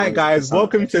Hi guys,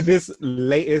 welcome to this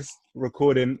latest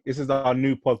recording. This is our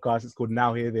new podcast. It's called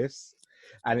Now Hear This,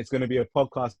 and it's going to be a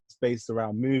podcast based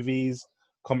around movies,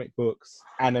 comic books,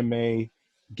 anime,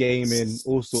 gaming,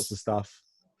 all sorts of stuff.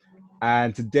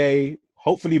 And today,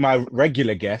 hopefully my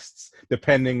regular guests,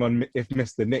 depending on if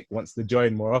Mr. Nick wants to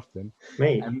join more often,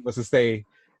 mate, and wants to stay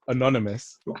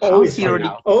anonymous. Always free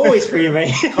now. Always free,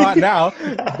 mate. Can't now,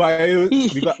 but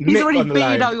we got Nick on the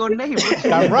line. He's already figured out your name.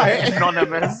 Damn right.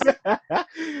 Anonymous.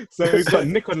 So we've got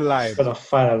Nick on the line. For the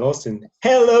final Austin.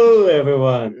 Hello,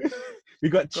 everyone. We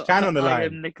got Chan on the line. I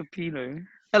am Nick Apino.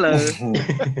 Hello.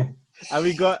 And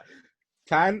we got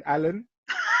Can, Alan.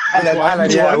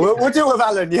 Alan, yeah. We'll deal with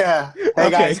Alan, yeah. Hey, Okay,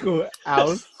 guys. cool.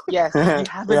 Al. Yes, we haven't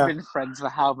Yeah. been friends for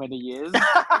how many years?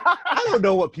 I don't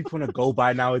know what people want to go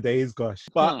by nowadays, gosh.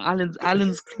 But No,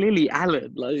 Alan's clearly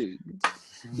Alan. Like,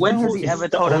 when has he ever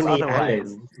told us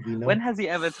otherwise? When has he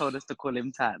ever told us to call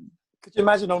him Tan? Could you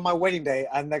imagine on my wedding day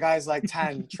and the guy's like,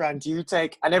 Tan, Tran, do you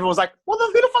take? And everyone's like, who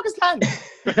the fuck is Tan?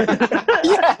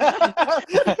 Yeah.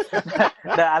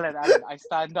 No, Alan, I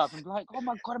stand up and be like, oh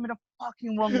my God, I'm in a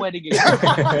fucking wrong wedding again.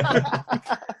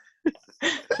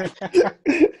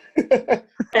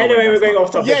 Anyway, we're going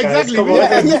off topic. Yeah, guys. exactly. Come on.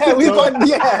 Yeah, we've got,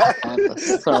 yeah. we're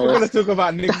Sorry. going to talk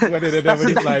about Nick's wedding and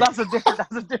everything. That's a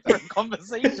different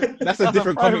conversation. That's a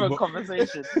different comic private book.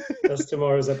 conversation. That's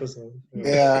tomorrow's episode.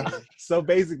 Yeah. So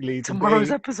basically, Tomorrow's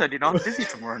today, episode, I'm busy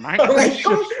tomorrow night. Oh my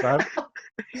God.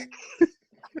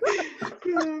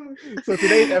 So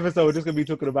today's episode, we're just going to be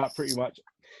talking about pretty much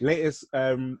latest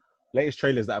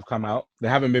trailers that have come out.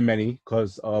 There haven't been many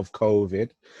because of COVID.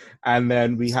 And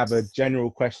then we have a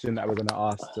general question that we're going to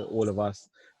ask to all of us.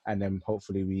 And then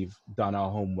hopefully we've done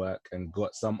our homework and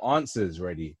got some answers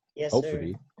ready. Yes,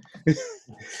 Hopefully.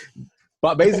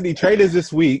 But basically, trailers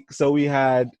this week. So we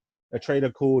had a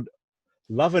trailer called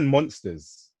Love and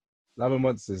Monsters. Love and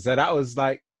Monsters. So that was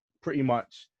like pretty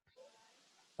much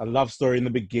a love story in the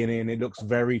beginning. It looks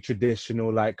very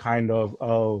traditional, like kind of,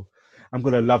 oh, I'm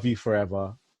going to love you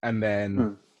forever. And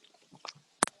then,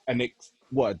 and it's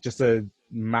just a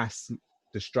mass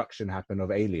destruction happen of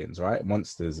aliens, right?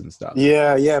 Monsters and stuff.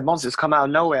 Yeah. Monsters come out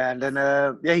of nowhere. And then,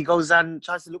 he goes and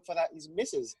tries to look for his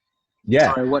missus.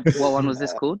 Yeah. Sorry, what one was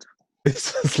this called?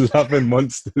 This is Love and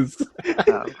Monsters.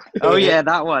 Oh yeah,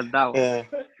 that one. Yeah.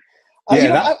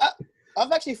 Yeah,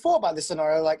 I've actually thought about this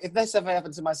scenario. Like, if this ever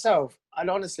happened to myself, and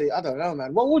honestly, I don't know,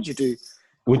 man. What would you do?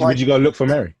 Would you go look for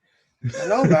Mary?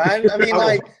 No, man. I mean,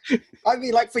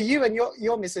 like for you and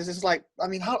your missus, it's like, I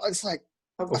mean, it's like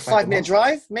a 5-minute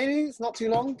drive, maybe. It's not too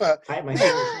long, but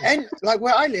and like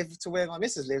where I live to where my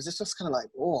missus lives, it's just kind of like,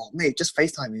 oh, mate, just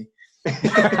FaceTime me.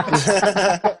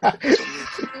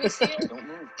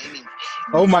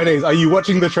 Oh my days! Are you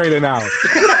watching the trailer now?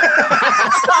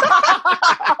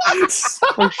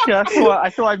 Oh shit! I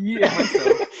thought I muted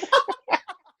myself.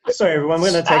 Sorry, everyone.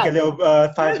 We're going to take a little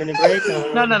 5-minute break.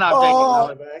 No.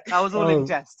 Oh. That was all in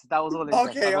jest. That was all in jest.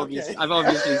 Okay. I've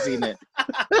obviously seen it.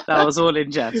 That was all in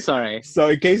jest. Sorry. So,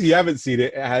 in case you haven't seen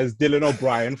it, it has Dylan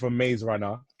O'Brien from Maze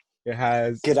Runner. It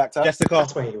has Good actor. Jessica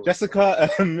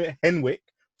Henwick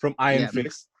from Iron Yeah.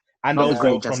 Fist, and Oh, also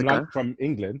great, Jessica. from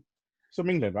England. From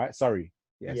England, right? Sorry.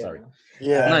 Yeah, sorry.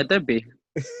 Yeah. No, don't be.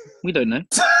 We don't know.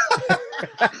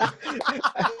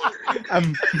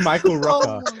 And Michael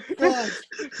Rooker Oh my God.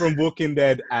 from Walking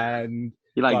Dead and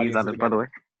You like Guardians these, of Alan, the by the way.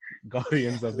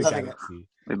 Guardians of the Loving it. Galaxy.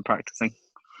 Been practicing.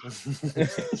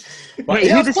 But Wait, Yeah,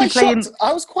 who I was does he quite play in? shocked.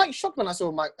 I was quite shocked when I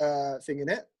saw my thing in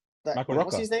it. Michael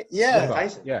What's Rooker. his name? Yeah.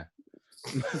 Tyson. Yeah.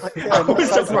 I was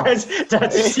surprised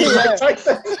to see Mike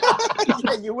Tyson.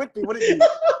 Yeah, you would be, wouldn't you?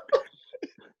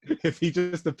 If he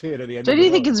just appeared at the end. Don't of the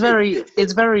you think world.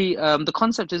 it's very the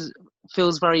concept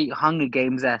feels very Hunger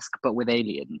Games-esque but with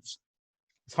aliens,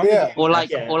 It's Hunger Yeah. Games, or like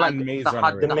yeah, and Maze the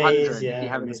Runner. The Maze, 100. yeah, If you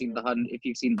haven't Maze seen Runner. if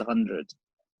you've seen the 100.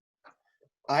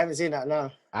 I haven't seen that, no.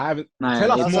 I haven't. No,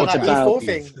 Tell us it's more That's about that about- E4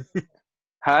 thing.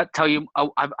 Tell you,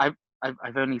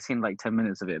 I've only seen like 10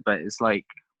 minutes of it, but it's like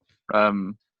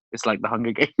the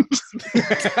Hunger Games.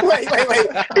 Wait.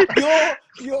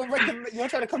 You're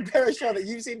trying to compare a show that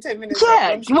you've seen 10 minutes.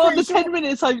 Yeah, I'm well, pretty the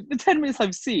 10 minutes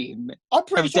I've seen. I'm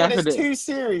pretty I'm sure there's definite.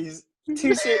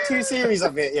 two series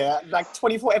of it, yeah, like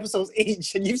 24 episodes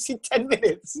each, and you've seen 10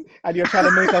 minutes. And you're trying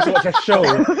to make us watch a show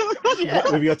Yeah.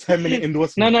 with your 10-minute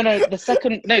endorsement. No. The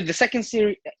second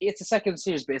series. It's the second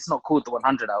series, but it's not called the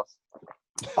 100 Hours.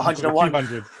 101.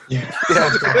 200.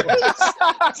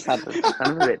 Son of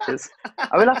bitches.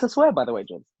 I will have to swear, by the way,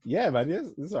 John. Yeah, man. Yes,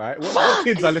 it's all right. What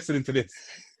kids are listening to this?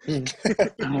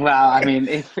 Well, I mean,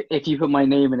 if you put my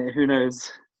name in it, who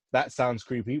knows? That sounds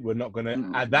creepy. We're not going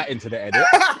to add that into the edit.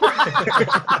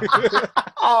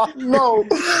 Oh no!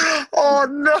 Oh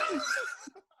no!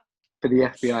 For the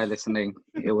FBI listening,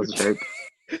 it was a joke.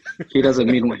 He doesn't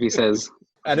mean what he says.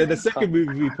 And then the second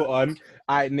movie we put on,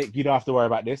 Nick, you don't have to worry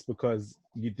about this because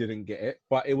you didn't get it,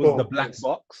 but it was The Black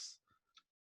Box.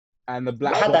 And the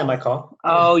Black I had Box. that in my car.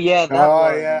 Oh yeah, that Oh,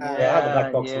 one. yeah. I had the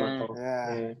black box in my car.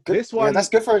 Yeah. Good. This one, Yeah, that's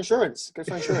good for insurance. Good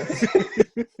for insurance.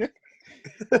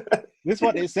 this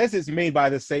one, it says it's made by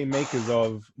the same makers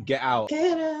of Get Out.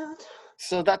 Get out.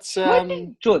 So that's George,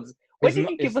 when It's did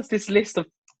not- you give us this list of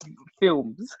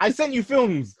films? I sent you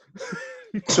films.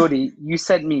 Shorty, you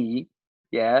sent me,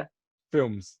 yeah.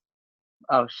 Films.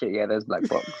 Oh shit, yeah. There's Black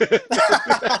Box.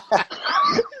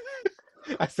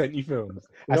 I sent you films.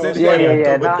 No, I sent yeah, yeah,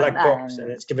 yeah, with black nah. box, and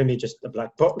it's giving me just the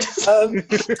black box.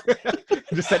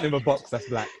 Just sent him a box that's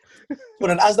black. But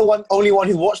then, as the only one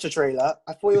who watched the trailer,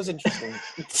 I thought it was interesting.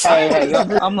 Hey,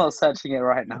 I'm not searching it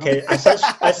right now. Okay,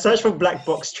 I searched for black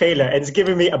box trailer, and it's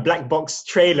giving me a black box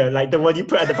trailer, like the one you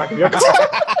put at the back of your car.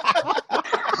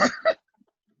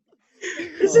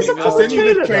 Is this a I'll send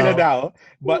you the trailer now? now,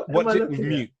 but What am watch I it with looking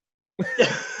mute.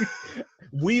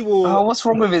 We will. Oh, what's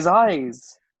wrong with his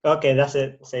eyes? Okay, that's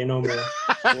it. Say no more.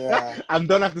 Yeah. I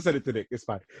don't have to send it to Nick. It's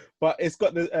fine. But it's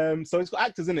got the so it's got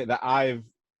actors in it that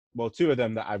two of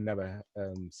them that I've never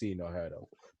seen or heard of.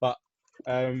 But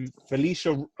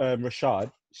Felicia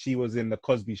Rashad, she was in the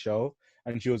Cosby Show,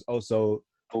 and she was also.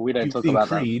 But we don't You've talk seen about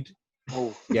Creed. that.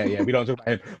 Oh, Yeah, we don't talk about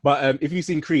him. But if you've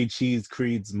seen Creed, she's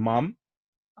Creed's mum.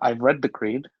 I've read the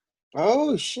Creed.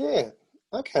 Oh shit.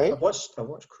 Okay. I watched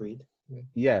Creed.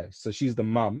 Yeah, so she's the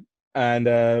mum,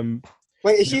 and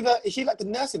Wait, is she like the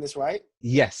nurse in this, right?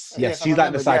 yes, Yes, I she's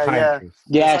like the remember. Yeah, yeah. psychiatrist.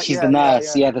 Yeah, It's she's like- the yeah,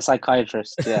 nurse. yeah. Yeah, the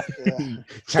psychiatrist. Yeah. Yeah.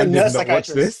 Chan nurse did not watch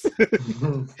this.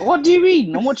 What do you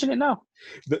mean? I'm watching it now.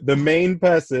 The main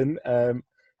person. All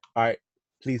right,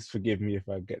 please forgive me if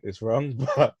I get this wrong,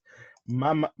 but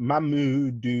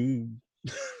Mamadou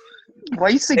Why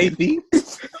are you singing? Athey.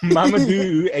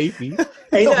 Mamadou Athey.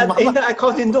 Ain't that a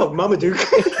cartoon dog, Mamadou?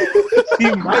 He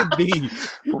might be.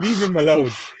 Leave him alone.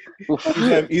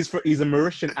 He's a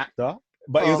Mauritian actor,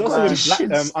 but he was Oh, also man. in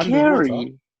Shit's Underwater.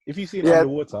 scary. If you've seen Yeah.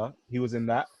 Underwater, he was in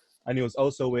that, and he was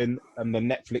also in the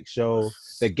Netflix show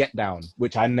The Get Down,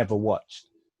 which I never watched.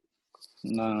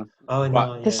 No. Oh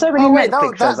no. There's Yeah. so many Oh, wait,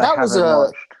 Netflix that shows I was haven't a-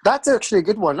 watched. That's actually a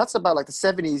good one. That's about like the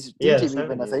 70s Yeah, DJ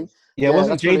movement, I 70s. think. Yeah, Yeah, wasn't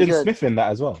that's really Jaden good. Smith in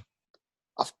that as well?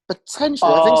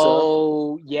 Potentially, I think so.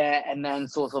 Oh, yeah, and then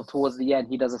sort of towards the end,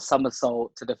 he does a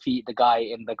somersault to defeat the guy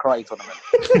in the karate tournament.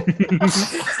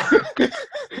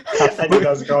 I knew that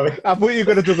was coming. I thought you were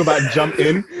going to talk about Jump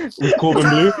In with Corbin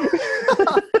Blue.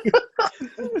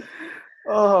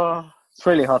 Oh, It's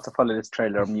really hard to follow this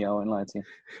trailer on you, I won't lie to you.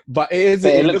 But it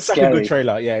But it looks looks like a scary. good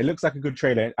trailer. Yeah, it looks like a good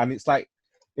trailer. And it's like,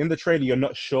 in the trailer, you're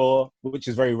not sure, which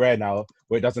is very rare now,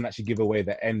 where it doesn't actually give away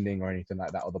the ending or anything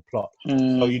like that, or the plot.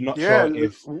 So you're not yeah. sure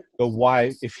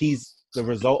if he's the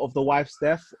result of the wife's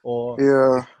death, or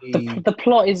Yeah. The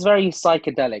plot is very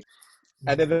psychedelic.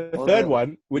 And then the Or third the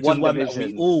one, which is one that we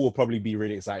WandaVision. all will probably be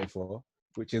really excited for,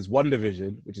 which is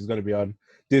WandaVision, which is going to be on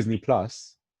Disney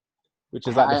Plus, which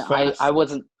is like the first. I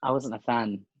wasn't a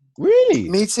fan. Really?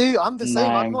 Me too. I'm the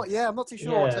same. No. I'm not too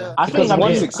sure. what Yeah. to- I Because think I'm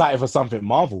just one- excited for something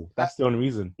Marvel. That's the only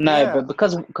reason. No, Yeah. but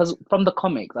because from the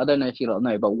comics, I don't know if you don't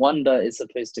know, but Wanda is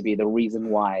supposed to be the reason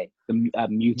why the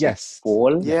mutants Yes.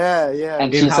 fall. Yeah.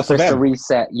 And In she's House of supposed to M.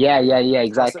 reset. Yeah,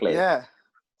 exactly. Yeah.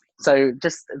 So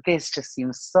this just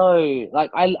seems so like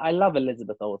I love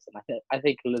Elizabeth Olsen. I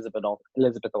think Elizabeth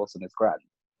Olsen is grand.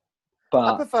 I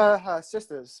But prefer her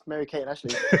sisters, Mary Kate and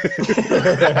Ashley.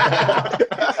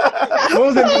 What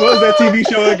was that TV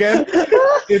show again?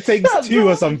 It Takes Two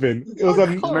or something. It was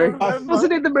on.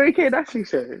 wasn't it the Mary Kate and Ashley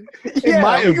show? It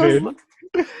might have been.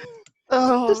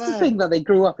 Oh, Just to man. think that they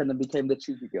grew up and then became the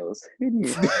cheeky girls. Who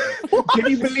knew? Can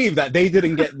you believe that they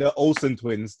didn't get the Olsen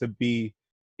twins to be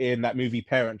in that movie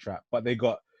Parent Trap, but they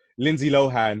got Lindsay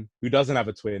Lohan, who doesn't have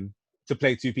a twin, to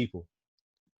play two people?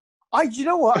 You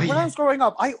know what? When I was growing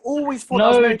up, I always thought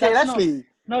No, that was Mary Kate and that's not- Ashley.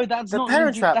 No, that's The not Parent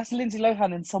Lindsay, Trap. that's Lindsay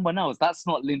Lohan and someone else. That's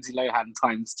not Lindsay Lohan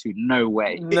times two. No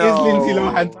way. It is Lindsay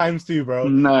Lohan times two, bro.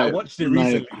 No, I watched it no.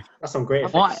 recently. That's some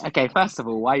great Why? effects. Okay, first of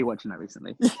all, why are you watching that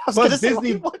recently? I was But gonna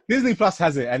say, Disney Plus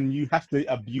has it, and you have to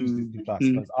abuse Disney Plus.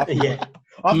 'Cause after, Yeah.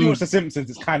 after you watch The Simpsons,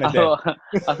 it's kind I of dead.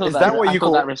 thought Is that what you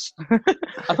call- I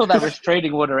thought that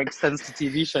restraining order extends to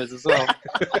TV shows as well.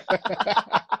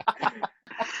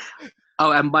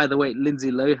 Oh, and by the way,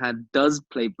 Lindsay Lohan does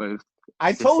play both.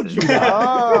 I told you that.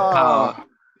 Oh. Power.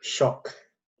 Shock.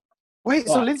 Wait,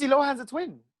 so What? Lindsay Lohan's a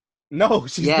twin? No,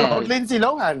 she's Yeah. not. Lindsay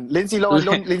Lohan. Lindsay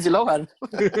Lohan. Lindsay Lohan.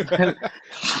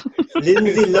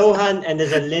 Lindsay Lohan, and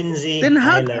there's a Lindsay Then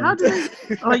how Island. do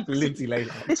they like? Lindsay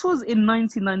Lohan. This was in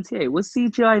 1998. Was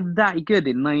CGI that good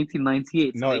in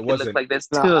 1998? No, make it wasn't. look like there's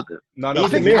No. two of them. No, They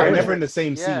use they're mirrors. never in the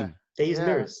same Yeah. scene. They use Yeah.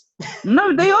 mirrors.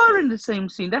 No, they are in the same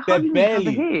scene. They're They're hugging each other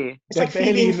barely. here. It's They're like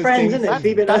barely Phoebe in and the Friends, same isn't it? scene.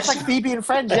 Phoebe and That's Ash. like Phoebe and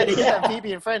Friends. Yeah, they do that Yeah.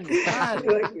 Phoebe and Friends. Man.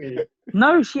 Exactly.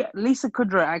 No, Lisa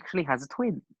Kudrow actually has a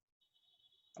twin.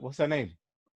 What's her name?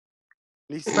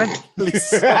 Lisa.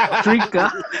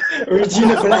 Drika.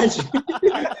 Regina Blanche.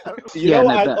 You Yeah, know no,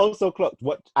 what? I but- also clocked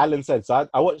what Alan said. So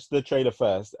I watched the trailer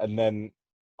first, and then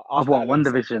after what, Alan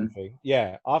said WandaVision? something-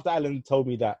 Yeah, after Alan told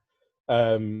me that,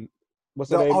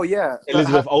 what's her No, name? oh yeah,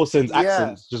 Elizabeth Olsen's yeah.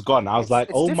 accent's just gone. I was It's- like,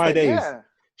 it's oh my different, days, yeah.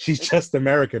 she's It's- just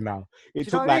American now. It Do you know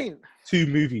took what I like mean? 2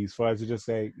 movies for her to just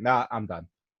say, nah, I'm done.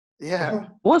 Yeah.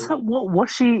 What's her? What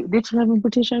was she? Did she have a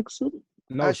British accent?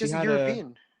 No, she She's had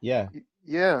European. yeah.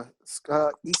 Yeah.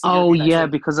 Eastern Oh European yeah,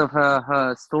 accent. because of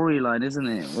her storyline, isn't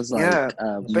it? It was like, Yeah.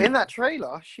 But in that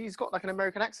trailer, she's got like an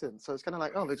American accent, so it's kind of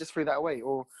like, oh, they just threw that away,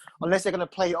 or unless they're gonna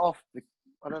play it off.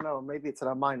 I don't know. Maybe it's in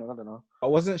her mind. I don't know.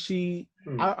 But wasn't she?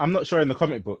 I'm not sure in the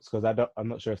comic books because I'm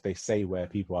not sure if they say where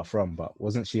people are from. But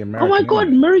wasn't she oh American? my god,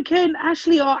 anyway? Mary-Kay and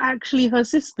Ashley are actually her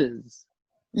sisters.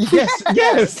 Yes,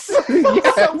 yes. Yes.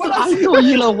 I thought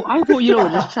you know were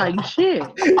just chatting shit.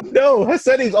 No, her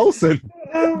surname's Olsen.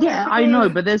 Yeah, I know,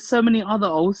 but there's so many other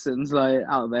Olsens like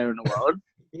out there in the world.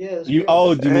 Yeah. Do you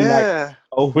mean like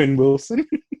Owen Wilson?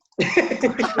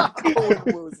 Owen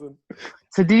Wilson.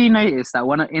 So did you notice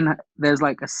that there's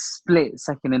like a split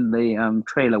second in the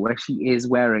trailer where she is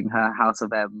wearing her House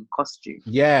of M costume?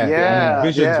 Yeah, Yeah, and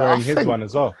Vision's yeah, wearing I his think- one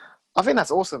as well. I think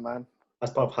that's awesome, man.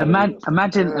 That's part of Halloween.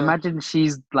 Imagine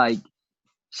she's like,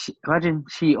 imagine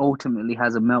she ultimately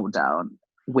has a meltdown,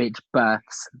 which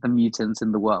births the mutants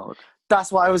in the world.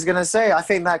 That's what I was gonna say. I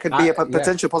think that could be a Yeah.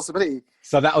 potential possibility.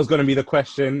 So that was going to be the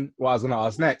question. What I was going to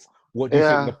ask next. What do you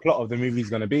Yeah. think the plot of the movie is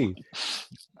going to be?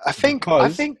 I think.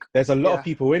 Because there's a lot yeah. of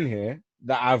people in here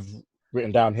that I've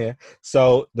written down here.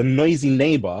 So the noisy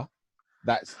neighbor,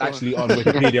 that's actually on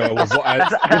Wikipedia with what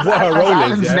her role is.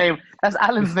 Alan's Yeah? name. That's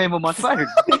Alan's name on my phone.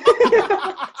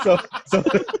 So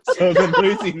the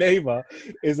noisy neighbor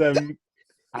is Catherine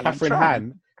Tran.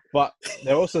 Hahn, but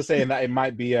they're also saying that it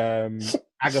might be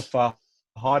Agatha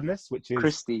Harkness, which is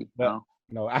Christy.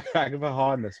 Agatha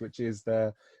Harkness, which is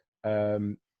the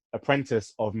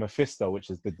apprentice of Mephisto, which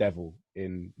is the devil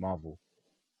in Marvel.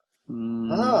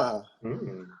 Ah.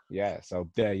 Yeah, so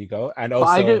there you go. And But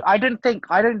also, I don't think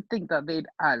that they'd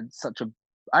add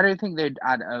I don't think they'd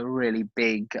add a really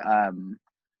big.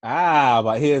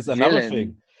 but here's another villain.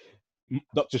 thing.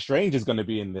 Doctor Strange is going to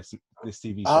be in this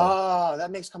TV show. Ah,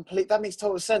 that makes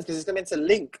total sense because it's meant to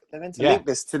link. They're meant to Yeah. link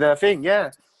this to the thing.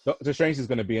 Yeah. Doctor Strange is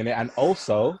going to be in it, and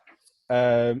also, if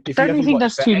Don't you haven't think watched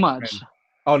that's the too X-Men- much?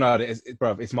 Oh no,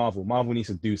 it's Marvel. Marvel needs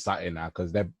to do something now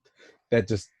because they're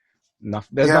just nothing.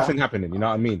 There's Yeah. nothing happening. You know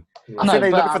what I mean? I No, think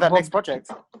they're but, looking for that well, next project.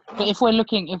 But if we're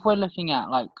looking at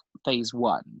like phase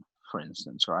 1, for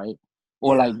instance, right,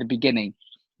 or like the beginning,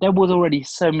 there was already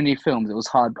so many films. It was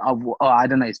hard. I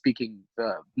don't know. Speaking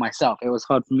for myself, it was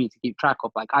hard for me to keep track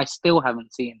of. Like, I still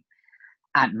haven't seen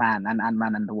Ant-Man and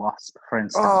Ant-Man and the Wasp, for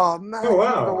instance. Oh man, Oh, wow.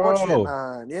 you gotta watch Oh. it,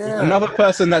 man. Yeah. Another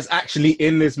person that's actually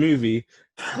in this movie,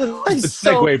 the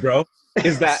So- segue, bro,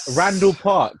 is that Randall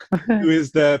Park, who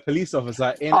is the police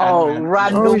officer in Ant-Man.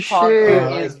 Randall Oh, Park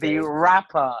shit. is the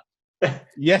rapper.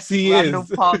 Yes, he Randall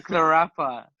is. Park, the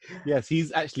rapper. Yes,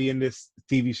 he's actually in this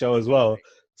TV show as well.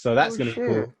 So that's Oh, gonna be shit.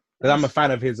 cool. Because I'm a fan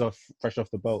of his of Fresh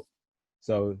Off the Boat.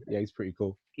 So yeah, he's pretty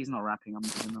cool. He's not rapping. I'm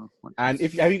not gonna know. And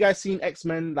have you guys seen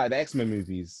X-Men, like the X-Men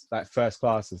movies, like First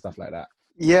Class and stuff like that?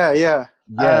 Yeah. Yeah.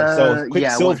 So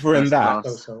Quicksilver in that.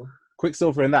 Class.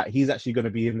 Quicksilver in that. He's actually going to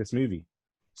be in this movie.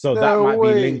 So No that might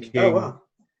way. be linking. Oh, wow.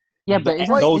 Yeah, but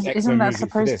those isn't X-Men that movies for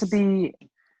supposed to this. be?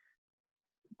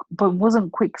 But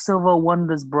wasn't Quicksilver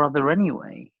Wanda's brother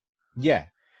anyway? Yeah,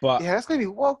 but Yeah, that's gonna be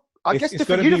well. I It's- guess it's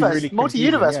different gonna be universe, really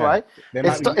multi-universe, confusing, yeah. right? there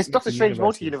might be It's Doctor Strange multi-universes.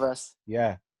 multi-universe.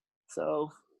 Yeah.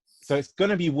 So So it's going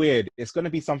to be weird. It's going to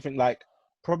be something like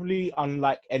probably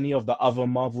unlike any of the other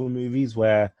Marvel movies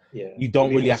where you don't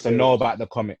really have to know about the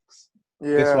comics.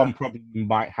 This yeah, one probably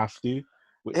might have to.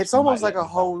 which it's almost might like let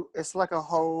me down. it's like a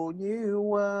whole new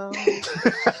world.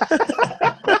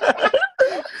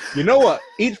 You know what?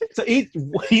 Each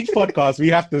podcast we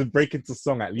have to break into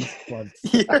song at least once.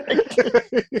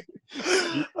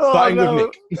 Oh, Starting no.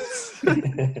 with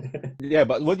Nick. Yeah,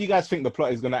 but what do you guys think the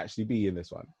plot is going to actually be in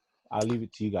this one? I'll leave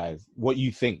it to you guys. What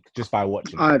you think just by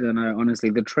watching it. I don't know. Honestly,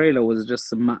 the trailer was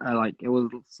just like it was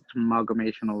such an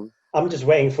amalgamation of. I'm just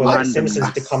waiting for Random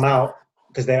Simpsons to mass. come out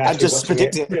because they're And actually just watching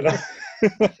predict it. You know?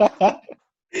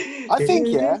 I think,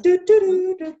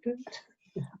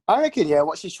 I reckon,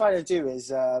 what she's trying to do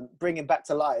is bring him back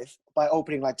to life by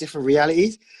opening like different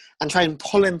realities and try and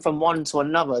pull him from one to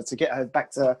another to get her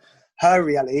back to her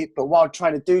reality. But while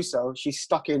trying to do so, she's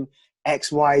stuck in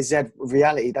X, Y, Z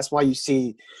reality. That's why you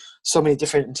see so many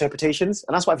different interpretations.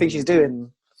 And that's what I think she's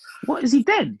doing. What, is he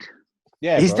dead?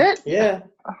 Yeah, He's bro. dead? Yeah.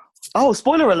 Oh,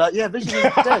 spoiler alert. Yeah, Vision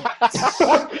is dead.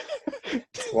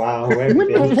 Wow. Where have you When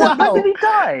been? did he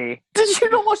die? Did you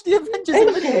not watch the Avengers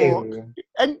Infinity War? Endgame.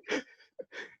 And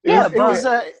it was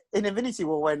in Infinity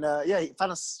War when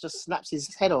Thanos just snaps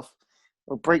his head off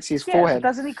or breaks his Yeah, forehead. but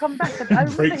doesn't he come back? I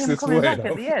remember Breaks him his coming back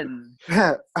forehead at the end.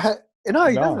 No,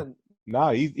 he No. doesn't. No,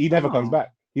 he never comes Oh.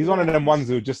 back. He's one of them ones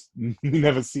who just you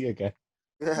never see again.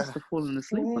 Yeah. Must have fallen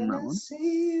asleep on that one.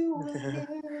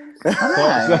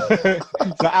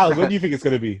 So Al, what do you think it's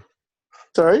gonna be?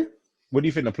 Sorry, What do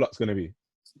you think the plot's gonna be?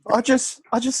 I just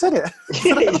said it.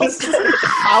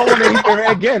 I want to hear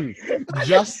it again.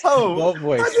 Just your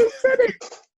voice. I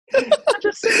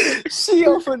just said it. she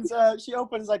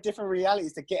opens like different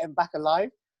realities to get him back alive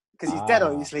because he's dead, Ah.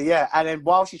 obviously. Yeah, and then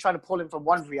while she's trying to pull him from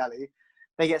one reality,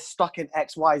 they get stuck in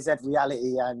X, Y, Z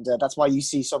reality, and that's why you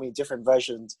see so many different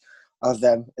versions of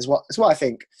them. Is what I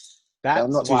think. That's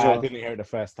I'm not too why I sure. didn't hear it the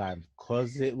first time.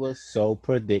 Because it was so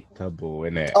predictable,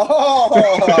 innit? Oh.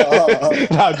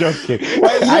 No, I'm joking.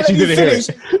 Well, you I actually let me didn't hear finish.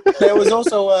 it.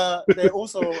 There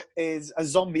also is a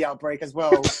zombie outbreak as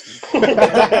well.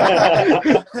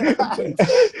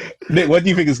 Nick, what do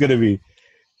you think it's going to be?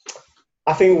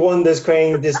 I think Wanda's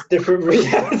creating this different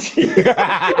reality.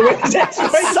 That's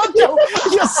right.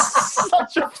 You're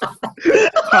such a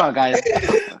Come on, guys.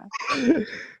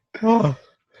 Oh.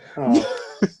 Oh.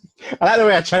 I like the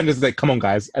way I chant is like, come on,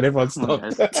 guys. And everyone Come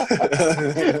on, stopped.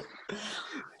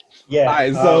 Yeah.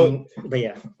 Alright, so- but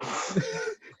yeah.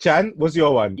 Chan, what's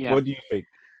your one? Yeah. What do you think?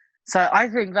 So I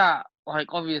think that,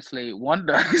 like, obviously,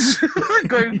 Wanda is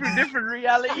going through different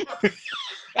reality.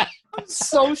 I'm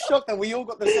so shocked that we all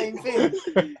got the same thing.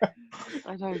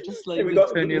 I know, just like Yeah, we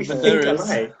Antonio think Banderas.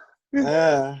 alike.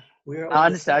 Yeah. We're all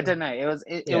Honestly, the I same. don't know. It was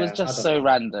Yeah, just I don't so know.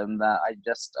 random that I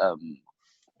just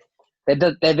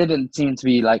there didn't seem to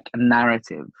be like a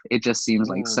narrative. It just seems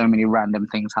like so many random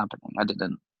things happening. I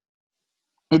didn't.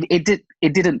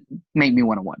 It didn't make me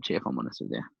want to watch it. If I'm honest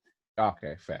with you.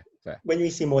 Okay, fair. When we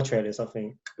see more trailers, I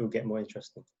think it'll get more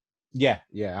interesting. Yeah,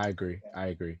 I agree.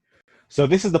 So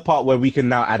this is the part where we can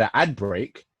now add an ad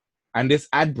break. And this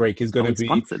ad break is going to be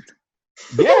Sponsored.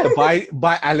 by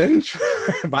Alan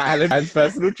Alan's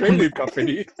personal training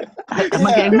company. Am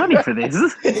I getting money for this?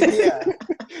 Yeah.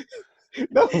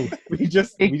 No, we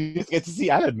just get to see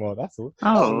Alan more. That's all.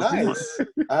 Oh, Oh, nice.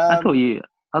 I thought you.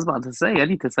 I was about to say I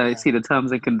need to see the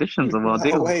terms and conditions of our No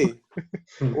deal. way.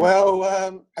 Well,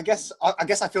 I guess I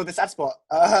feel this ad spot.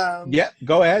 Yeah,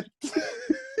 go ahead.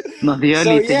 Not the So,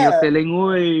 only thing yeah. you're feeling.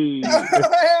 Oi.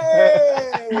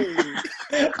 Hey!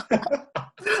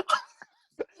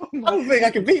 I don't think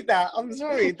I can beat that. I'm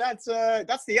sorry. That's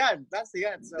the ad. That's the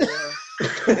ad. So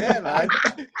yeah, man.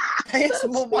 Pay us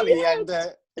some more money, and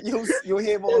you'll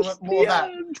hear more of that.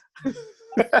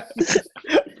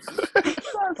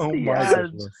 Oh my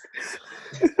goodness.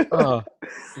 Oh.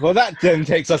 Well, that then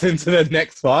takes us into the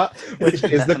next part, which is the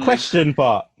Definitely. question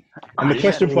part. And the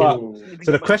question part. Ooh.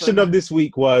 So the question of this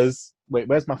week was, wait,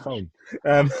 where's my phone?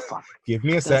 Fuck. Give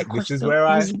me a There's sec. a This is question- where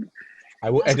I there's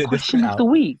will a edit this question bit of out. the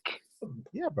week.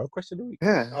 Yeah, bro. Question of the week.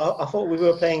 Yeah. I thought we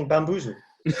were playing Bamboozle.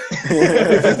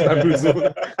 Because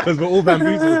we're all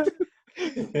bamboozled.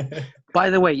 By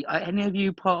the way, are any of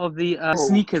you part of the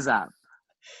sneakers app?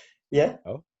 Yeah.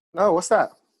 No, what's that?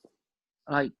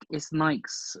 Like it's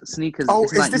Nike's sneakers. Oh,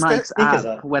 it's is like this the Nike's sneakers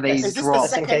app app? where they Is this the drop.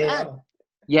 second ad?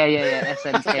 Yeah.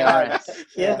 SNKRS.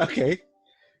 Yeah. Okay.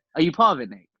 Are you part of it,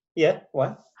 Nick? Yeah.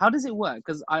 What? How does it work?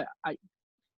 Because I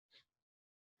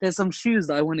there's some shoes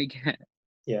that I want to get.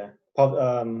 Yeah. Part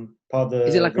of the.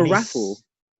 Is it like a release. raffle?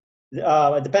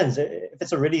 It depends. If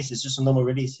it's a release, it's just a normal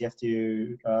release. You have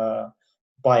to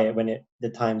buy it the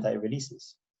time that it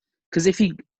releases. Because if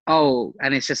you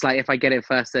and it's just like if I get it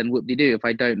first, then whoop de doo. If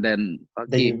I don't, then fuck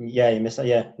Then you. you miss out.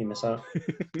 Yeah, you miss out.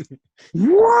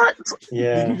 What?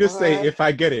 Yeah. Did you just say, if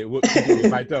I get it, what to do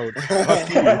if I don't?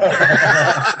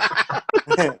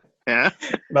 Yeah.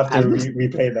 We'll have to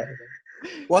replay that.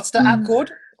 What's the app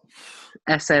called?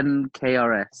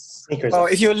 SNKRS. Sneakers. Oh,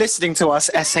 if you're listening to us,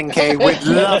 SNK, we'd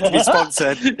love to be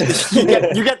sponsored. you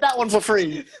get that one for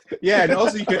free. Yeah, and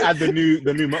also you can add the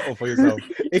new motto for yourself.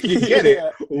 If you get it,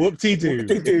 whoop-de-doo.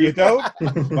 If you don't,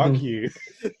 fuck you.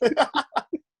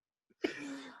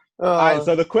 All right,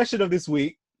 so the question of this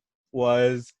week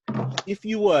was, if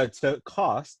you were to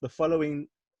cast the following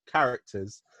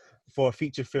characters for a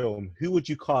feature film, who would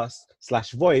you cast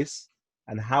 / voice,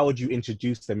 and how would you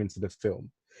introduce them into the film?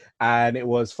 And it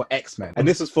was for X-Men. And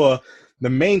this was for the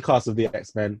main cast of the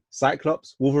X-Men: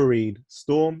 Cyclops, Wolverine,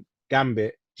 Storm,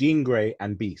 Gambit, Jean Grey,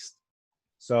 and Beast.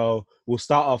 So we'll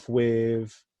start off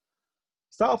with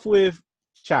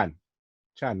Chan.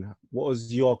 Chan, what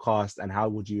was your cast and how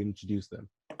would you introduce them?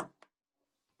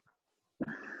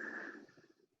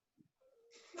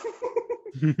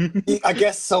 I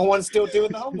guess someone's still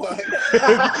doing the homework.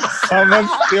 Someone's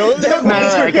still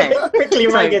No, okay. Quickly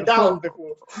So, write it down.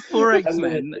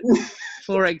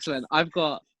 For X-Men, I've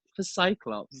got for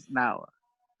Cyclops now.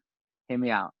 Hear me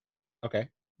out. Okay.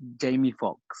 Jamie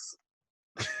Foxx.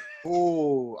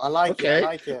 Ooh, I like Okay. it. I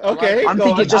like it. Okay. I'm Go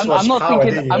thinking. on, just watch Power,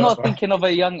 didn't you? I'm not thinking of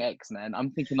a young X-Men.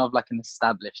 I'm thinking of like an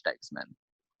established X-Men.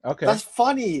 Okay. That's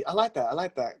funny. I like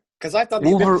that. Because I've done the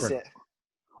Wolverine. opposite.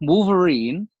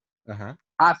 Wolverine. Uh-huh.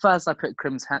 At first, I put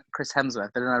Chris Hemsworth,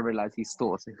 but then I realized he's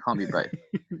Thor, so he can't be both.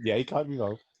 Yeah, he can't be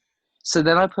wrong. So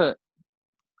then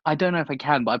I don't know if I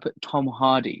can, but I put Tom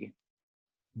Hardy.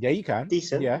 Yeah, you can.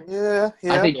 Decent. Yeah, Yeah.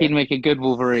 I think he'd make a good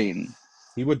Wolverine.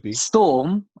 he would be.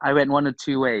 Storm, I went one of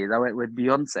two ways. I went with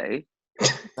Beyonce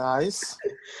Nice.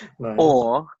 Nice.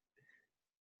 or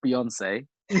Beyonce.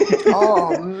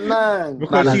 Oh man.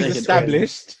 Because No, she's no,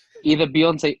 established. Either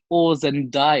Beyonce or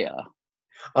Zendaya.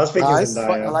 I was thinking Nice.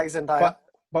 Zendaya. I like Zendaya.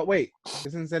 But wait,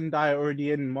 isn't Zendaya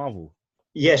already in Marvel?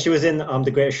 Yeah, she was in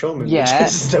The Greatest Showman. Yeah.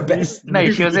 Which is the best. No,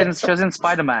 she was movie in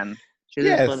Spider-Man.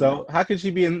 Yeah, so how can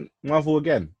she be in Marvel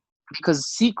again? Because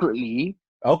secretly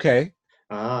Okay.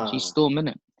 Ah. she's Storm in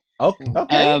it. Okay.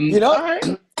 Okay. You know, All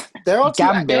right. there are two.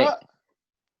 Gambit.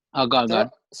 Oh, go on.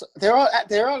 There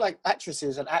are like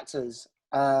actresses and actors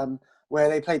where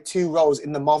they play two roles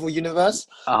in the Marvel universe.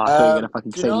 Oh, I thought you were gonna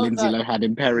fucking do you say know Lindsay that- Lohan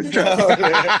in Parent Trap.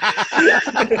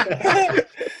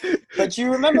 But do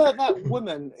you remember that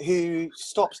woman who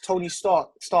stops Tony Stark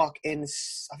in?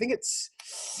 I think it's.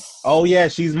 Oh yeah,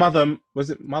 she's Mother. Was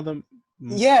it Mother?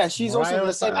 Yeah, she's Mariah also or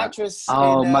the same something? actress.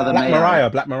 Oh, in, Mother Black May. Mariah.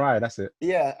 Black Mariah. That's it.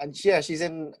 Yeah, and she's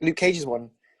in Luke Cage's one.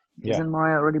 Yeah. Isn't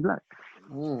Mariah already black?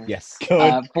 Mm. Yes.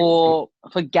 For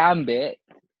Gambit,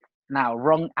 now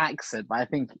wrong accent, but I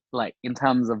think like in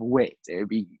terms of wit, it would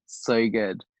be so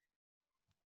good.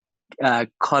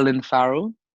 Colin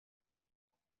Farrell.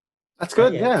 That's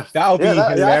good. Yeah. Yeah, That would be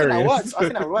hilarious. I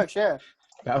think that works. Yeah.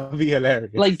 That would be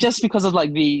hilarious. Like just because of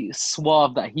like the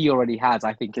suave that he already has,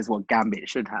 I think is what Gambit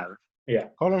should have. Yeah.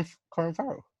 Colin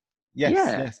Farrell. Yes.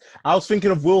 Yeah. Yes. I was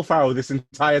thinking of Will Farrell this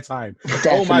entire time.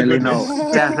 Definitely goodness.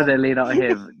 not. Definitely not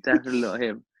him. Definitely not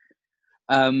him.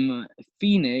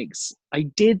 Phoenix. I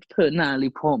did put Natalie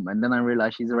Portman, then I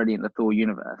realized she's already in the Thor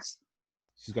universe.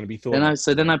 She's gonna be Thor.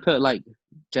 Then I put like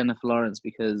Jennifer Lawrence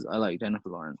because I like Jennifer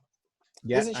Lawrence.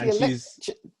 Yeah, Isn't she and elect- she's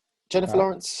Jennifer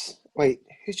Lawrence. Wait,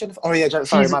 who's Jennifer? Oh yeah, Jennifer.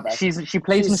 Sorry, my bad. She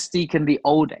plays She's- Mystique in the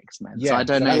old X-Men, so Yeah, I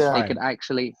don't so know if that's they fine. could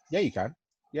actually. yeah, you can.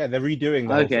 Yeah, they're redoing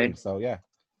the whole Okay. thing, so yeah.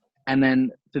 And then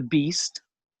the Beast.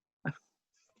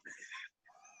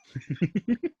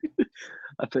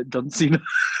 I put John Cena.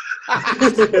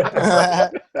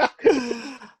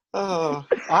 Oh,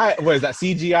 What is that,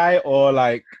 CGI or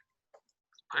like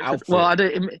outfit? Well, I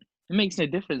don't. It makes no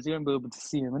difference. You won't be able to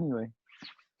see him anyway.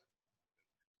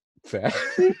 Fair.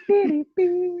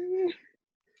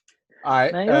 All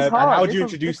right. No, it was And hard. how do This you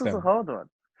was- introduce this was a them? hard one.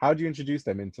 How do you introduce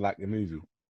them into like the movie?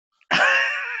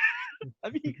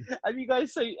 Have you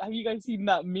guys seen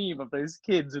that meme of those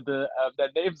kids with their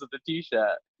names on the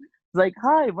T-shirt? It's like,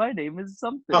 hi, my name is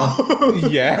something. Oh.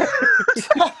 Yeah.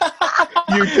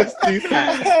 You just do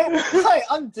that. Hi,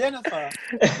 I'm Jennifer.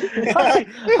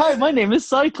 Hi, my name is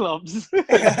Cyclops.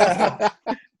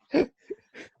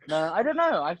 No, I don't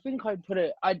know. I think I'd put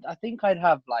it. I think I'd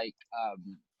have like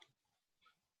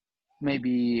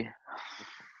maybe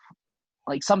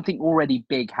like something already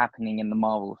big happening in the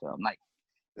Marvel film. Like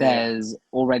there's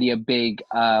already a big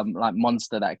like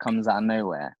monster that comes out of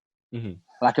nowhere, Mhm.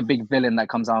 like a big villain that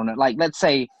comes out of like let's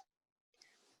say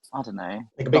I don't know,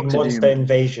 Like a big Dr. monster Doom.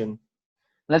 invasion.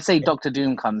 Let's say Doctor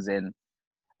Doom comes in,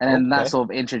 and then that Okay. sort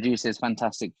of introduces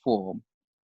Fantastic Four,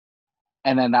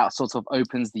 and then that sort of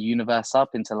opens the universe up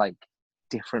into like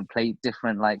different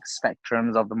like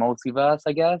spectrums of the multiverse.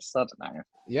 I guess I don't know.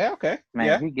 Yeah, okay. Man,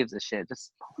 Yeah. who gives a shit?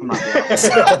 Just pop them out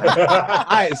the All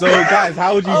right, so guys,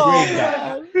 how would you grade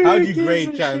that? How would you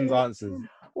grade Chan's answers?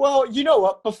 Well, you know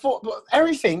what? Before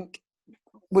everything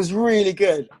was really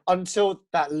good until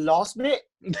that last bit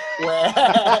where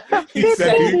He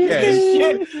said, "Who cares?"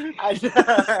 shit. And, so-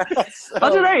 I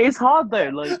don't know. It's hard though.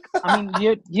 Like, I mean,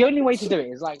 the only way to do it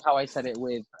is like how I said it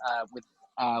with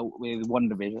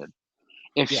WandaVision.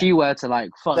 If Yeah. she were to like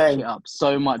fuck Then- shit up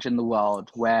so much in the world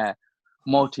where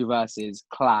multiverses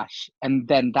clash, and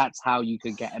then that's how you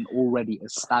could get an already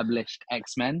established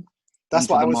X-Men That's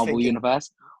into what I the was Marvel thinking.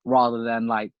 universe, rather than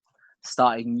like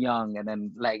starting young and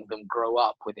then letting them grow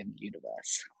up within the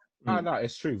universe. No,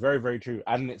 it's true. Very, very true.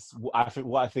 And it's what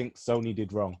I think Sony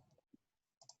did wrong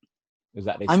is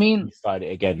that they started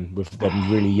it again with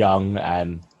them really young,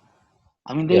 and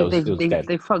I mean, Yeah, it was dead.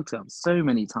 they fucked up so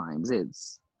many times.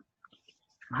 It's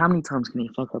how many times can you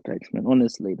fuck up X-Men?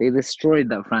 Honestly, they destroyed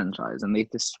that franchise and they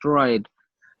destroyed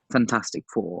Fantastic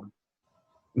Four.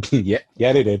 yeah,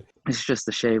 they did. It's just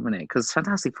a shame, isn't it? Because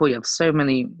Fantastic Four, you have so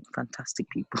many fantastic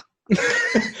people.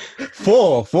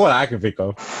 Four that I can think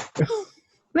of.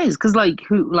 No, it's because like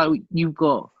you've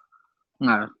got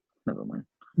no, never mind.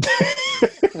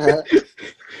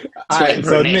 All right,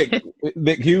 so Nick,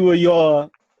 who were your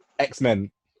X-Men?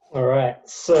 All right.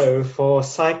 So for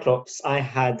Cyclops, I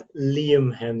had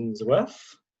Liam Hemsworth.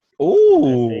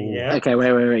 Ooh, Yeah. Okay,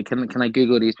 wait. Can I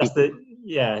Google these That's people?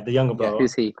 the younger brother.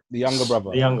 Who's he? the younger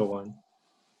brother. The younger one.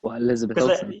 What, Elizabeth 'Cause,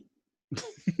 Olsen?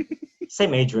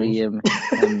 same age range. Liam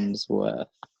Hemsworth.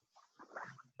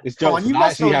 It's Come on, jokes. you I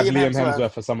must actually know have Liam Liam Hemsworth.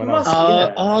 Hemsworth for someone You else. must.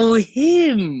 Yeah. Oh,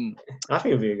 him! I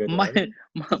think it'd be a good one.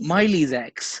 Miley's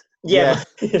ex. Yeah.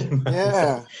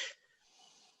 Yeah.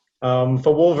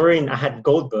 For Wolverine, I had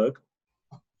Goldberg.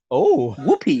 Oh,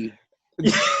 Whoopi.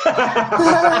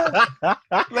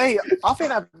 Mate, I think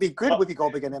that'd be good with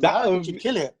Goldberg in him. That I think would you'd be-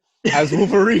 kill it. as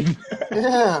Wolverine.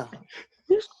 Yeah.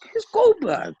 Who's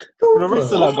Goldberg?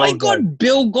 Wrestler Oh my Goldberg. God,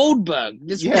 Bill Goldberg.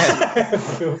 This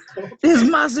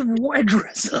massive white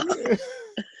wrestler.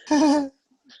 All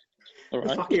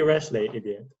right. Fucking wrestler,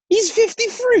 idiot. He's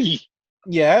 53.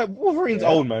 Yeah, Wolverine's Yeah.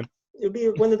 old, man. It'll be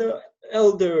one of the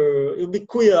elder. It'll be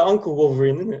queer Uncle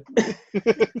Wolverine, isn't it?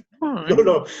 All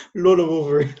right. Lola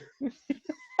Wolverine.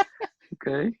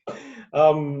 Okay.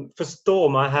 For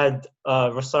Storm, I had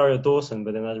Rosario Dawson,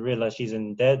 but then I realized she's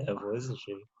in Daredevil, isn't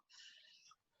she?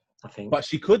 I think. But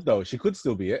she could though. She could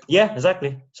still be it. Yeah,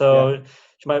 exactly. So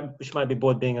she might be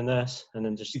bored being a nurse, and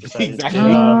then just decided Exactly. to.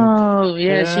 Oh,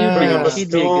 yeah, bring up a she'd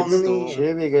be a good Storm. Storm.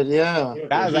 Should be good, yeah.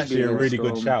 That is She'd actually be a a really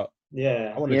good Storm. shout.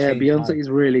 Yeah. I want to Yeah, change Beyonce is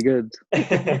really good.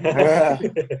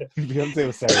 Beyonce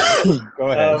was saying.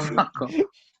 Go ahead. Fuck off.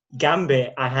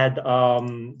 Gambit, I had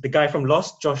the guy from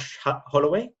Lost, Josh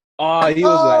Holloway. Oh, he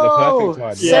was like the perfect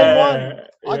one. Same one.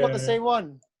 I got the same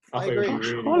one. I thought it agree. was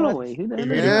Josh really Holloway, who the hell is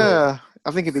Really that? Yeah. I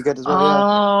think it'd be good as well, yeah.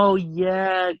 Oh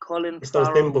yeah, Colin It's those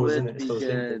Farrell dimples, would isn't it? It's be those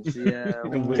good. dimples. Yeah. The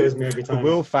Will- Kills me every time.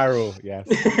 Will Farrell, yes.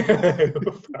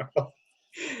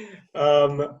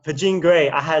 For Jean Grey,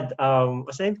 I had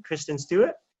what's her name? Kristen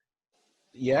Stewart.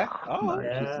 Yeah. No, Oh,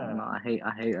 Yeah. no, I hate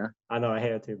her. I know, I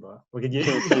hate her too, but we could use.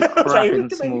 She'll say crap in you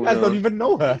guys don't Smallville. even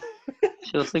know her.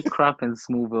 She'll say crap in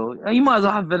Smallville. Oh, you might as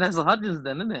well have Vanessa Hudgens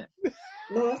then, isn't it?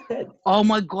 No, that's dead. Oh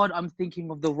my God, I'm thinking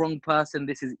of the wrong person.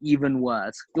 This is even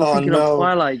worse. You're Oh, thinking no. of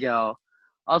Twilight Girl.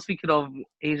 I was thinking of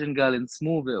Asian girl in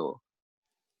Smallville.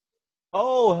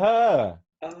 Oh, her.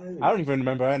 I Oh, don't even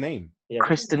remember her name. yeah.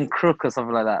 Kristen Crook or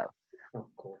something like that. Oh,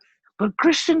 cool. But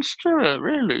Kristen Stewart,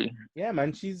 really? Yeah,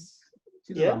 man, she's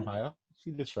Yeah. a vampire.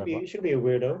 She lives forever. Should be a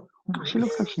weirdo. She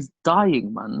looks like she's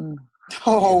dying, man.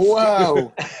 Oh,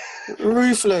 wow.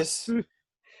 Ruthless.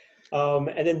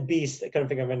 And then Beast, I couldn't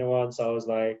think of anyone, so I was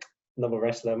like, another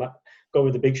wrestler. I might go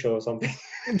with the Big Show or something.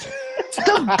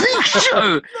 The Big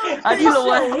Show! And you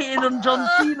lot were hating on John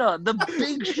Cena. The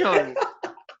Big Show.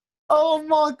 Oh,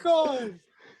 my God.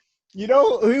 You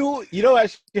know who? You know,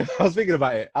 actually, I was thinking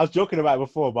about it. I was joking about it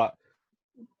before, but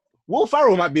Will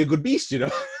Farrell might be a good beast, you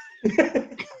know,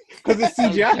 because it's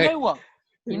CGI. You know what?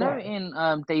 You know in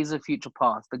Days of Future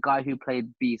Past, the guy who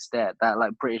played Beast there, that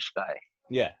like British guy,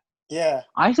 Yeah, Yeah.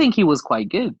 I think he was quite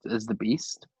good as the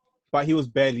Beast. but he was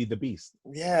barely the beast.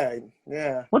 Yeah.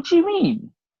 Yeah. What do you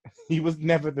mean? He was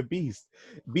never the beast.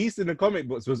 Beast in the comic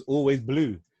books was always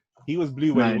blue. He was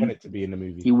blue when he No. wanted to be in the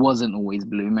movie. He wasn't always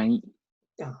blue, mate.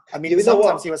 I mean, You know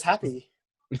sometimes what? he was happy.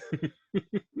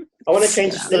 I want to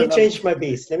change. Yeah. Let me change my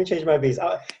Beast.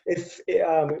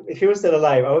 If he was still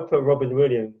alive, I would put Robin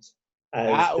Williams as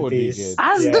That the would be Beast. good.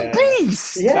 As Yeah. the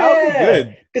Beast! That would be Yeah,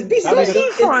 good. because Beast That is would be-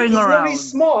 he's throwing not around. very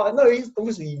smart. No, he's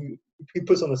obviously he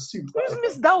puts on a suit. Who's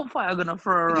Miss Doubtfire gonna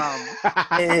throw around?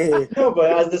 Hey. No,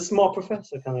 but as the smart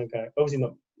professor kind of guy. Obviously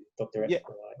not Dr. Yeah. X.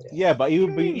 but like, Yeah, but he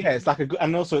would be. Yeah, it's like a good,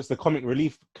 and also it's the comic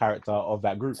relief character of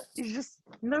that group. He's just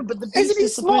no, but the Isn't Beast he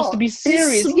is supposed smart? to be He's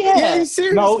serious. sm- Yeah. he's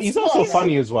serious. No, he's also smart.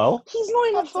 funny as well. He's not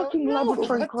in I a don't fucking know.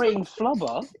 laboratory I creating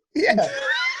flubber. Yeah.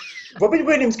 Robin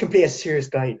Williams can play a serious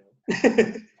guy.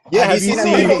 Yeah, Have you seen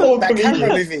that movie? That camera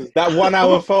movie? that 1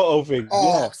 hour photo thing?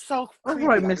 Oh, Yeah. so All creepy,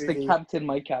 right, that Mr. movie. Captain,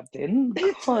 my captain.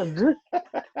 God.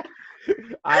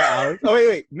 Oh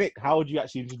wait, Nick, how would you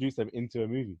actually introduce them into a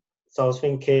movie? So I was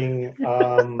thinking,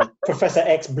 Professor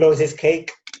X blows his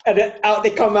cake, and then out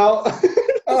they come out.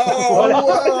 Oh,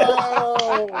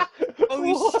 whoa!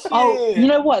 Oh shit! Oh, you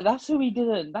know what? That's who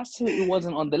it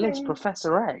wasn't on the list.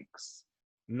 Professor X.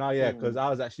 No, yeah, because I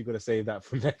was actually gonna save that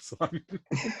for next one.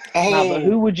 Nah, but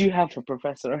who would you have for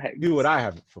Professor X? Who would I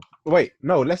have? Wait,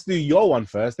 no, let's do your one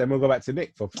first, then we'll go back to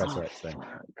Nick for Professor X then.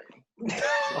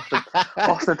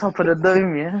 Off the top of the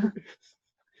dome, yeah.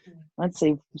 I'd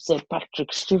say Sir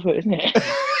Patrick Stewart, isn't it?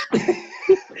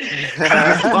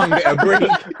 Can't get a break.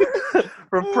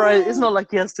 It's not like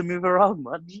he has to move around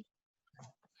much.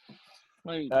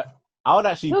 Like, I would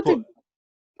actually He'll put. do-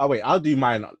 Oh wait, I'll do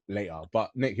mine later. But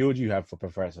Nick, who would you have for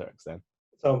Professor X then?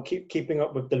 So I'm keeping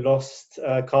up with the Lost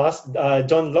cast.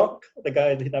 John Locke, the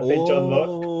guy that played John Locke.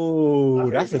 Oh,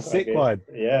 that's a sick one.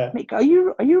 Yeah. Nick, are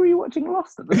you rewatching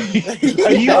Lost at the moment?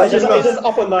 Are you No, it's watching just Lost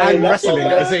up on my and laptop. wrestling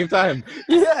at the same time?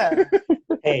 Yeah.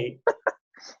 Hey,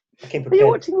 I came Are you prepared.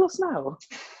 watching Lost now?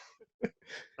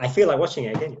 I feel like watching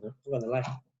it again. I'm gonna lie.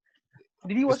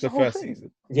 Did you It's watch the the whole first thing?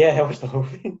 season. Yeah, I watched the whole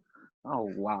thing.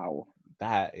 Oh wow!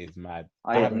 That is mad.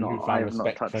 I have a not newfound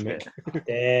touched for it. Nick.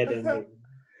 Dead and All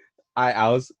right,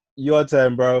 Owls, your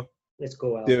turn, bro. let's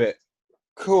go out. Do it.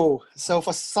 Cool. So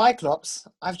for Cyclops,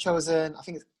 I've chosen, I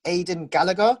think it's Aidan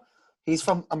Gallagher. He's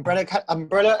from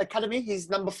Umbrella Academy. He's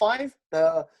number 5.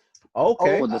 Okay. Oh,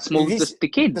 the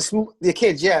kid. The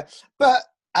kid, yeah. But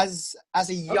as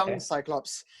a young Okay.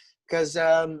 Cyclops, because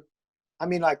I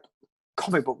mean, like,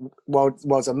 comic book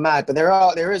worlds are mad, but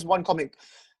there is one comic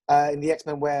in the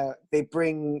X-Men where they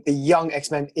bring the young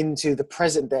X-Men into the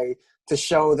present day to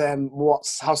show them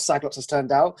how Cyclops has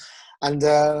turned out, and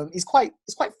he's quite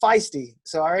feisty.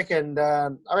 So I reckon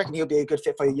he'll be a good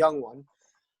fit for a young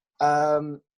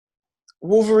one.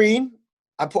 Wolverine,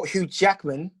 I put Hugh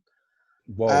Jackman.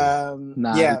 Whoa.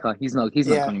 Nah, yeah, he's not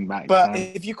yeah, coming back. but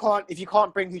man. if you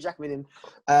can't bring Hugh Jackman in,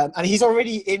 and he's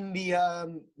already in the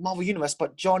Marvel universe,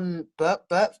 but John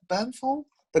Bernthal,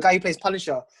 the guy who plays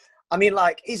Punisher, I mean,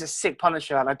 like, he's a sick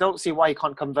Punisher, and I don't see why he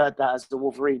can't convert that as the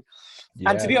Wolverine. Yeah.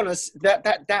 And to be honest,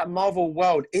 that Marvel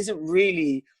world isn't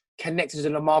really connected to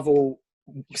the Marvel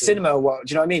cinema world.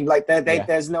 Do you know what I mean? Like,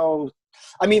 there's no.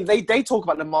 I mean, they talk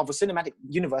about the Marvel Cinematic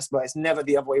Universe, but it's never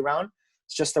the other way around.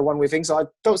 It's just a one-way thing. So I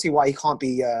don't see why he can't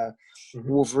be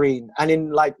Wolverine. And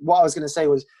in, like, what I was going to say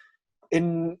was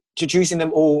introducing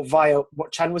them all via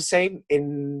what Chan was saying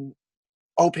in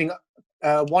opening.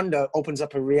 Wanda opens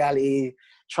up a reality,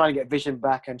 trying to get Vision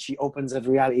back, and she opens a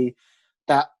reality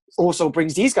that also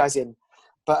brings these guys in.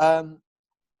 But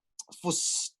for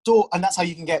Storm, and that's how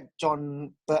you can get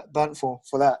John Bernthal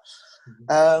for that.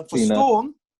 For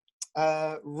Storm,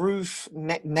 Ruth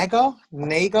Negga.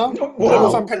 I don't know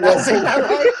if I'm pronouncing that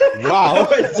right. Wow.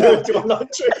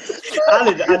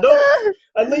 Alan,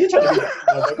 I know you're trying to be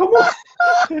that. Come on.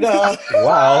 No.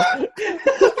 Wow.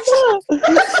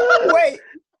 Wait.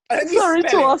 Let me Sorry to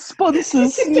spell our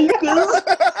sponsors, Sneakers.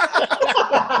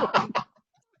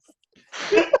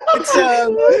 It's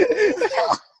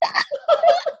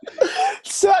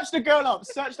search the girl up.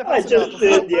 Search the I person just up.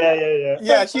 did. Yeah.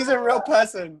 Yeah, she's a real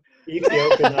person.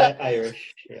 Ethiopian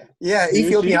Irish. Yeah. Yeah, Who is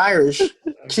Ethiopian she? Irish.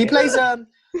 She plays.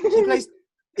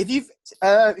 If you've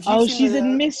Oh, seen she's the,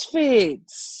 in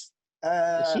Misfits.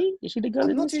 Uh, Is she? Is she the girl I'm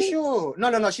in not too Misfits? sure.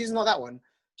 No, she's not that one.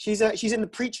 She's in The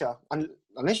Preacher.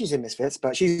 Unless she's in Misfits,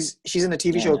 but she's in a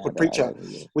TV show called Preacher,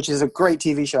 which is a great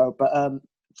TV show. But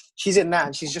she's in that,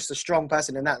 and she's just a strong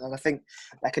person in that, and I think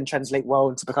that can translate well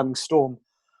into becoming Storm.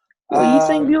 Well, are you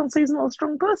saying Beyonce's not a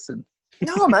strong person?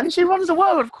 No, man, she runs the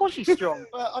world. Of course she's strong.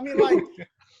 But I mean, like,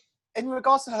 in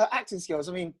regards to her acting skills,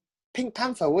 I mean, Pink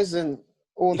Panther wasn't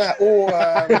all that. Or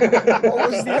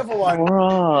what was the other one?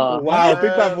 Bruh. Wow,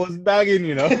 Big Bad was bagging,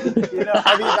 you know.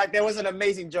 I mean, like, there was an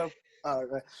amazing joke.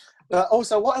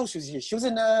 Also, what else was she? She was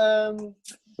in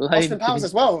Austin Powers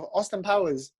as well. Austin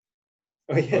Powers.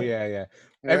 Oh yeah. Oh yeah.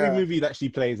 Every movie that she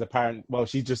plays, apparent. Well,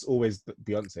 she's just always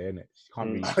Beyonce, isn't it? She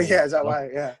can't really. Oh yeah, is that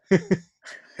right?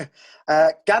 Yeah.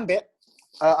 Gambit.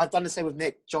 I've done the same with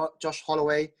Nick. Josh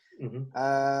Holloway.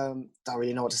 Mm-hmm. Don't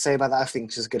really know what to say about that. I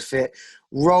think she's a good fit.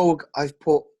 Rogue. I've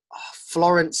put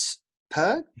Florence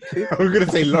Pugh. I'm gonna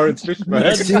say Lawrence Fishburne.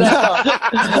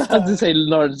 I was going to say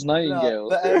Lawrence Nightingale.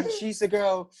 No, but she's the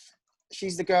girl.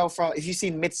 She's the girl from. If you've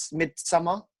seen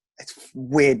Midsummer, it's a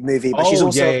weird movie. But she's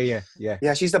also yeah.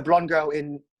 Yeah, she's the blonde girl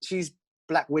she's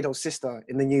Black Widow's sister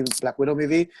in the new Black Widow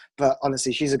movie. But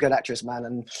honestly, she's a good actress, man,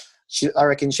 and I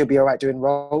reckon she'll be all right doing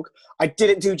Rogue. I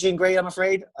didn't do Jean Grey, I'm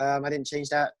afraid. I didn't change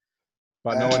that.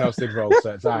 but no one else did Rogue,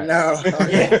 so it's alright. No.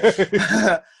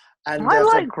 Okay. And I for-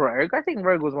 like Rogue. I think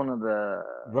Rogue was one of the.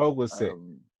 Rogue was sick.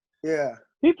 yeah.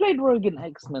 Who played Rogue in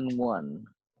X-Men 1?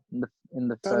 In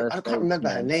the first. I can't remember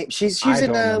her X-Men? name. She's I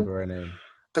in don't remember her name.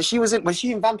 but she was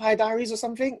she in Vampire Diaries or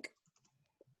something?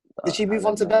 Did she I move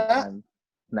don't on to know. that? I've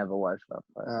never watched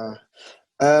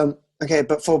that. Okay,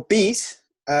 but for Beast,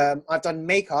 I've done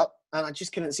makeup, and I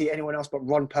just couldn't see anyone else but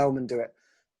Ron Perlman do it.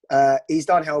 He's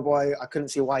done Hellboy. I couldn't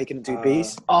see why he couldn't do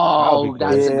Beast. Oh,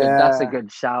 That'll be that's a Yeah.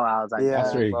 good shout out. Yeah.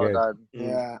 That's really well good. done.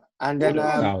 Yeah, and then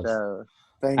Wow. So,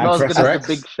 thank And not as good Professor as X?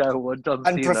 the Big Show or John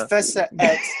and Cena. Professor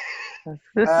X.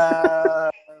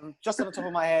 Just on the top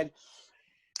of my head,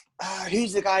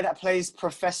 who's the guy that plays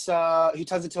Professor? Who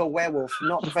turns into a werewolf?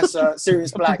 Not Professor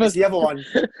Sirius Black. It's the other one.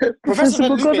 Professor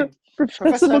Lupin.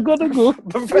 Professor McGonagall.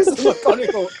 Professor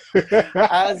McGonagall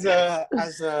as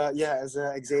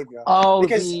Xavier. Oh,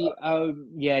 Because-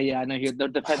 yeah, I know who the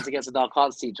Defense Against the Dark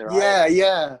Arts teacher, right?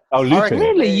 Yeah. Oh, I Lupin. reckon-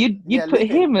 Really? You'd Yeah, put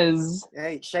Lupin. him as?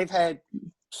 Hey, shave head.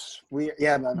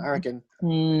 Man, I reckon.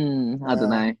 I don't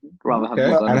know. Rather have Okay.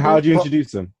 McGonagall. And how would you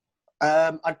introduce them?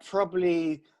 I'd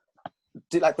probably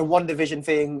do like the One Division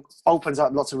thing, opens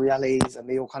up lots of realities, and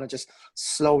they all kind of just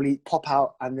slowly pop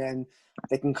out, and then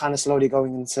they can kind of slowly go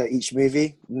into each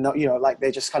movie. Not, like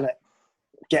they just kind of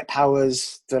get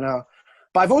powers. Don't know.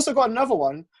 But I've also got another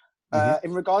one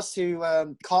in regards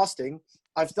to casting.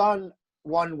 I've done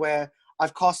one where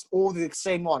I've cast all the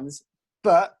same ones,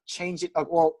 but change it.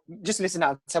 Well, just listen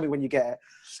out. Tell me when you get it.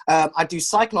 I do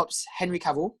Cyclops, Henry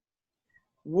Cavill.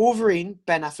 Wolverine,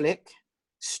 Ben Affleck.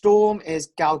 Storm is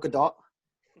Gal Gadot.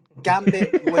 Gambit,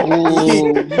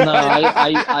 Oh, no,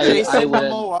 I Jason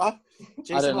wouldn't. Momoa.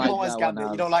 Jason don't like Momoa as that one, Gambit.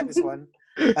 Alex. You don't like this one.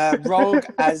 Rogue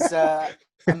as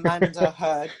Amanda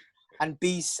Heard, and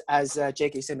Beast as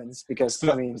J.K. Simmons. Because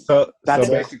So that's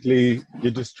it. basically,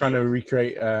 you're just trying to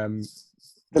recreate.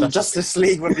 the Justice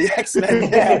League with the X-Men.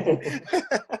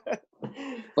 Yeah.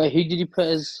 Wait, who did you put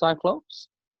as Cyclops?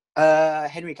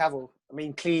 Henry Cavill. I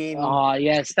mean, clean. Oh,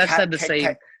 yes, that said the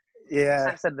same. Yeah,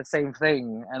 That said the same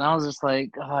thing, and I was just like,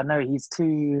 oh no, he's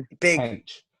too. big.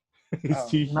 hench. He's Oh,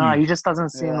 too huge. No, he just doesn't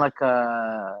seem Yeah. like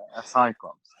a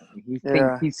Cyclops.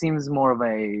 Yeah. He seems more of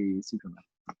a Superman.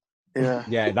 Yeah.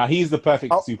 Yeah, now he's the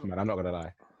perfect Oh. Superman. I'm not gonna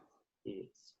lie.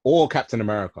 Or Captain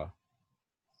America,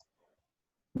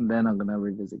 Then I'm gonna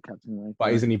revisit Captain America.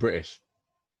 but isn't he British?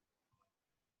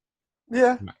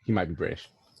 Yeah. He might be British.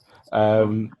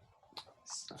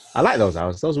 I like those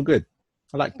hours. Those were good.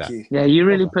 I like that. Thank you. Yeah, you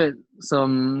really put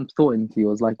some thought into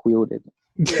yours, like we all did.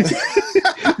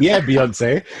 Yeah,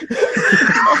 Beyonce.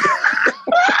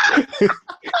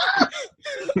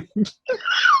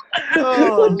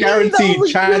 Oh, Guaranteed, That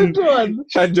was a good one.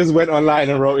 Chan just went online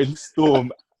and wrote in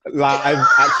Storm live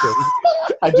action.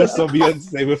 I just saw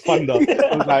Beyonce with Thunder.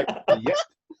 I was like, yeah.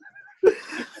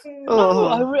 No,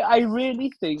 I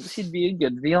really think she'd be a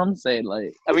good Beyonce.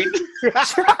 Like, I mean,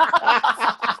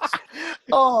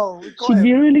 oh, we got she'd him.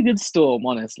 be a really good Storm.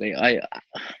 Honestly, I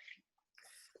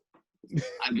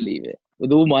believe it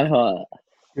with all my heart.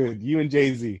 Good. You and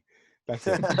Jay-Z. That's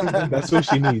it. That's all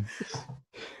she needs.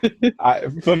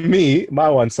 For me, my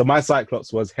one, so my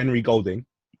Cyclops was Henry Golding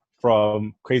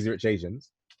from Crazy Rich Asians.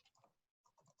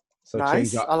 So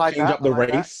Nice. change up, I like change that. up the I like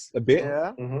that. race a bit.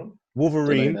 Yeah.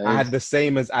 Wolverine, Don't know I those. had the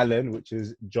same as Alan, which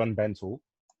is John Bentel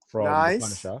from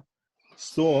Nice. The Punisher.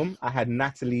 Storm, I had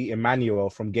Natalie Emmanuel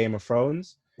from Game of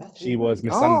Thrones. She was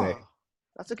Miss Sunday. Oh,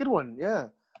 that's a good one. Yeah.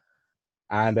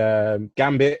 And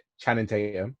Gambit, Channing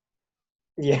Tatum.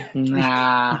 Yeah.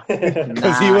 Nah,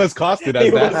 Because he Nah. was casted as He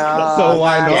that. was. So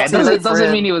why Nah, not? yeah, Too late for doesn't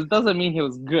him. mean he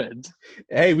was good.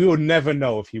 Hey, we will never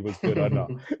know if he was good or not.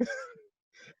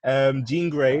 Jean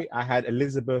Grey, I had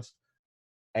Elizabeth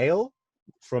Ale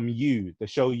from You, the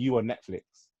show You on Netflix.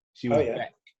 She was Oh, yeah.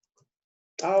 Beck.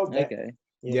 Oh, okay. Okay.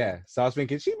 Yeah, so I was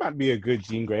thinking she might be a good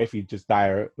Jean Grey if you just dye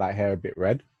her like hair a bit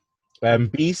red.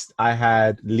 Beast, I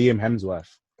had Liam Hemsworth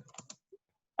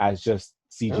as just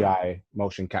CGI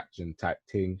motion caption type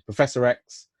thing. Professor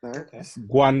X, Okay.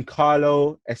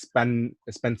 Giancarlo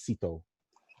Esposito.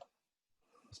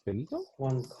 Esposito?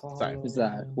 One Sorry. call. Who's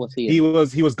that? What's he? He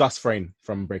was Gus Fring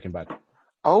from Breaking Bad.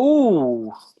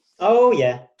 Oh. Oh,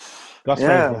 yeah. Gus Yeah.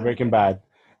 Fring from Breaking Bad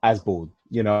as bald.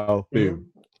 Boom.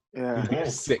 Yeah. He'd be a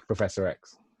Nice. sick Professor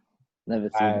X. Never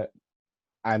seen it.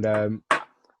 And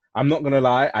I'm not gonna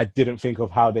lie, I didn't think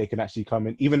of how they can actually come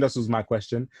in. Even this was my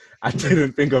question. I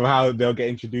didn't think of how they'll get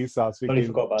introduced. So I was Totally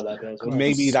thinking forgot about that bit as well.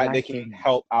 maybe like they Smacking. can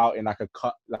help out in like a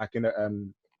cut, like in a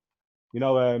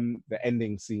the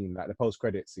ending scene, like the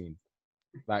post-credit scene.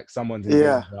 Like someone's in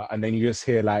Yeah. danger, and then you just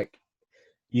hear like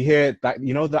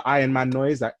the Iron Man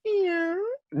noise, like "Ear,"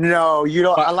 No, you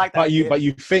don't. But, I like that. but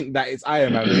you think that it's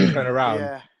Iron Man when you turn around,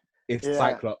 Yeah. it's Yeah.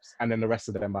 Cyclops, and then the rest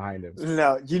of them behind him.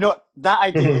 No, you know that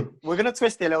idea. We're gonna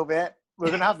twist it a little bit. We're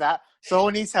gonna have that.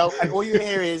 Someone needs help, and all you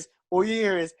hear is.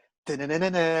 I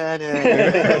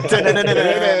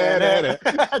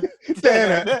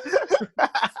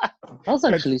was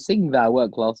actually singing that at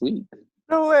work last week.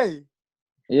 No way.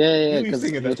 Yeah, You because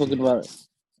singing we were that? talking about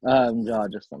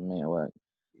just something at work.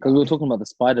 Because we were talking about the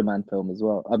Spider-Man film as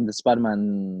well. The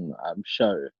Spider-Man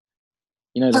show.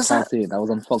 You know, the What's that? cartoon that was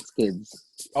on Fox Kids.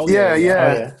 Oh Yeah, Oh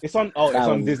yeah. yeah. It's on. Oh, it's That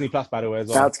on was- Disney Plus, by the way, as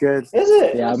well. That's good. Is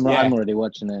it? Yeah, I'm Yeah. already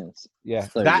watching it. It's Yeah,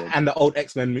 so that good. and the old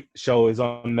X-Men show is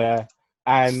on there,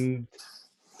 and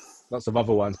lots of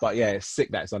other ones. But yeah, it's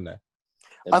sick that it's on there.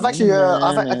 I've actually,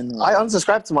 I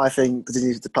unsubscribed to my thing, the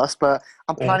Disney Plus, but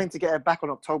I'm Yeah. planning to get it back on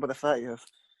October the 30th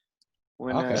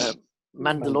when Okay.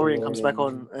 Mandalorian comes back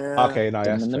on. Okay, no,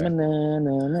 that's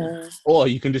fair. Or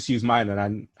you can just use mine,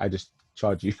 and I just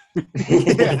charge you.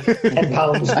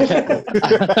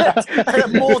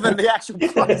 £10. More than the actual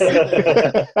price.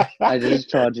 I just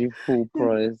charge you full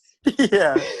price.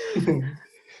 Yeah.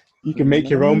 You can make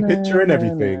your own picture and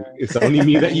everything. It's only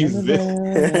me that uses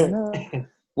it.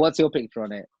 What's your picture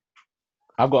on it?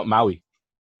 I've got Maui.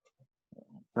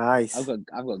 Nice. I've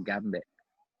got Gambit.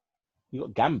 You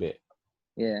got Gambit,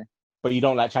 Yeah. but you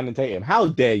don't like Channing Tatum. How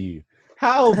dare you?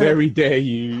 How very dare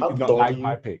you How not dare like you.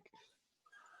 my pick?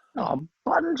 No, I'm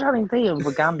button Channing Tatum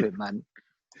for Gambit, man.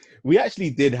 We actually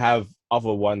did have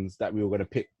other ones that we were going to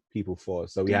pick people for.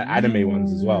 So we had anime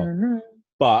ones as well,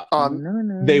 but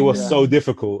they were Yeah. so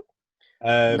difficult.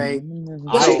 Mate.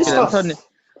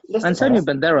 Antonio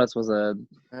Banderas was a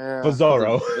For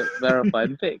Zorro.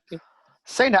 verified pick.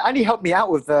 Saying that, Andy helped me out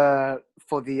with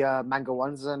for the manga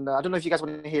ones, and I don't know if you guys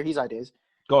want to hear his ideas.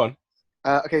 Go on.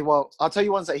 Okay, well, I'll tell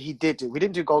you ones that he did do. We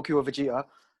didn't do Goku or Vegeta,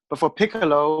 but for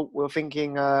Piccolo, we're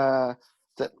thinking that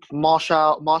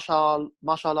Marshall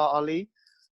Ali,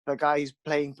 the guy who's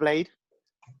playing Blade.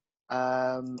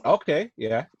 Okay.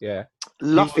 Yeah.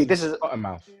 Luffy, this is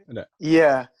Cottonmouth, isn't it?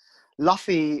 yeah.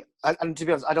 Luffy, and to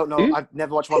be honest, I don't know. Who? I've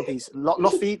never watched One Piece.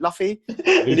 Luffy. Luffy.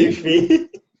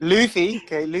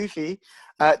 Luffy.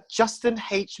 Justin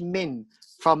H. Min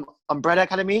from Umbrella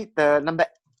Academy.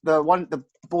 The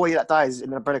boy that dies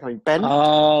in Umbrella Academy. Ben,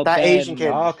 Oh, that Ben. Asian kid.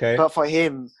 Oh, okay. But for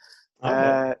him,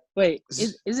 Okay. Wait,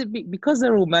 is it because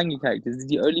they're all manga characters?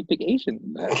 Did you only pick Asian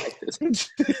characters?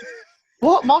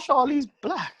 what? Marshall Ali's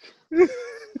black.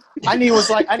 And he was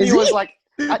like,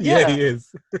 Yeah, he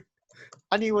is.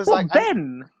 And he was What, like,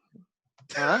 Ben?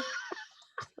 huh?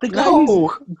 The guy No.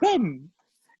 who's Ben.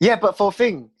 Yeah, but for a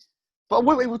thing. But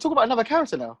wait, we'll talk about another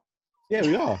character now. Yeah,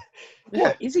 we are. Yeah.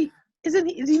 What is he?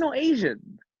 Is he not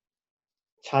Asian?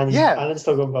 Chinese. Yeah. And let's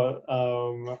talk about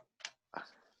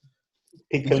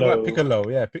He's talking Piccolo. about Piccolo,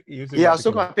 yeah. Yeah, I was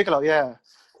talking about Piccolo. Yeah.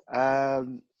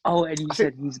 Oh, and you I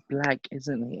said he's black,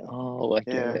 isn't he? Oh, I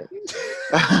get Yeah.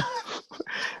 it.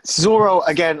 Zoro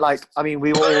again. Like, I mean,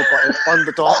 we were all got it on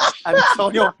the dot.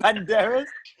 Antonio Banderas.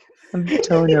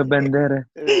 Antonio Banderas.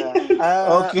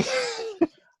 Yeah. Okay.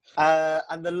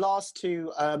 And the last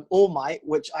two, All Might,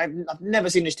 which I've never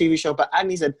seen this TV show, but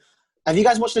Andy said, have you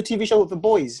guys watched the TV show with the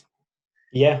boys?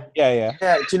 Yeah. Yeah.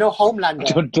 Yeah. Do you know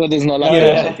Homelander? Jordan's not like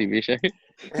Yeah. that TV show.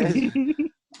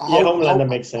 Yeah, Homelander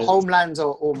makes sense.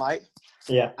 Homelander, All Might.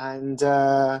 Yeah. And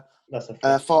That's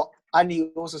a for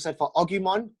Andy also said for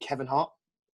Agumon, Kevin Hart.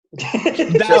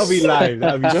 That'll be live.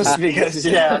 That'll be Just sick. because,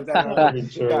 yeah. That'd be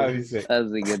true. That'll be sick.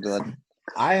 That's a good one.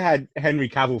 I had Henry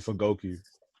Cavill for Goku.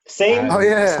 Same. Oh,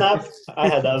 yeah. Snap. I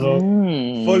had that as well.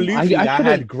 For Luffy, I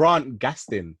couldn't- had Grant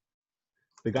Gustin,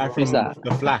 the guy from Who's that?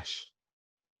 The Flash.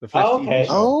 The Flash Oh, TV okay.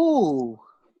 show. Oh,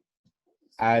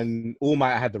 And All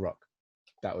Might, I had The Rock.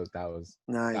 That was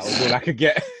nice. all I could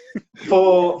get.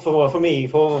 For me,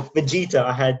 for Vegeta,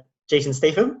 I had Jason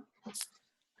Statham.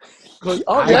 I see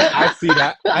that. I see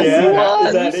Yeah. that.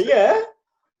 Is that it? Yeah.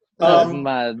 That's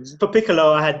mad. For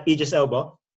Piccolo, I had Idris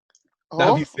Elba.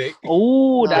 That'd be sick.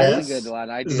 Oh, that's Yes. a good one.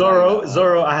 I do Zorro, like that one.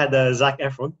 Zorro, I had Zac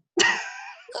Efron.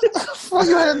 Oh,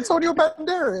 you had Antonio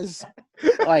Banderas.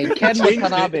 Like Ken Change it.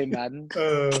 Watanabe, man.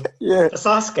 Yeah. For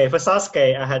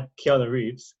Sasuke, I had Keanu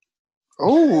Reeves.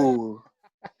 Oh.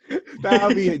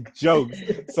 That'd be a joke.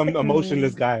 Some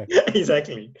emotionless guy.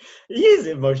 Exactly. He is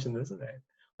emotionless, isn't it?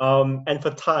 And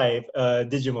for Ty,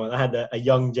 Digimon, I had a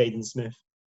young Jaden Smith.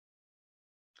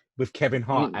 With Kevin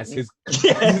Hart as his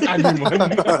Yeah.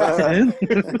 Agumon.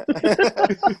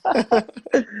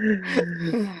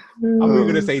 I'm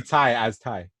gonna say Ty as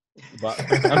Ty, but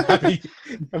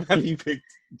I'm happy you picked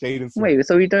Jaden Smith. Wait,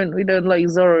 so we don't like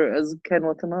Zorro as Ken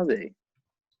Watanabe?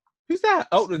 Who's that?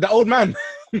 Oh, the old man.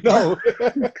 No.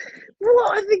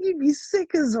 What? I think you'd be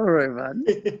sick as Zorro, man.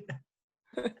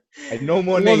 And no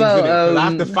more What names about, in it. I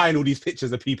have to um, find all these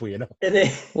pictures of people, you know.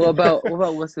 What about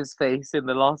what's his face in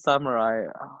The Last Samurai?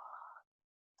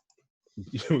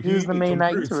 Who's the main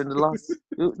Tom Cruise. actor in the last?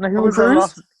 No, who Tom was the Cruise?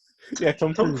 last? Yeah,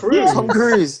 Tom Tom Cruise. Cruise. Tom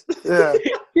Cruise. Yeah.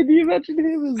 Can you imagine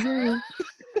him as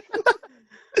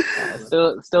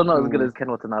Zorro? Still not as good as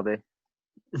Ken Watanabe.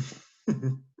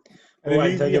 And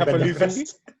then who do you have for Luffy?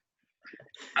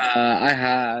 I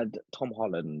had Tom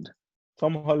Holland.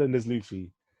 Tom Holland as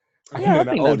Luffy. And Yeah, I then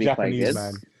that think old that'd be quite Japanese good.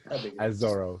 man That'd be good. as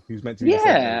Zorro, who's meant to be.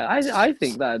 Yeah, I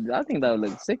think that would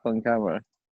look sick on camera.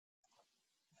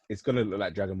 It's gonna look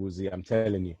like Dragon Ball Z. I'm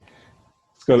telling you,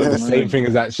 it's gonna look the Yeah. same thing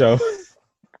as that show.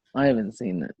 I haven't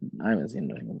seen it. I haven't seen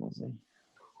Dragon Ball Z.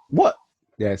 What?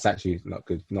 Yeah, it's actually not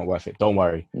good. Not worth it. Don't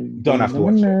worry. You don't have to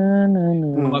watch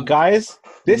it. But guys,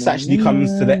 this actually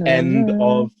comes to the end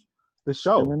of the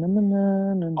show.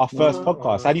 Our first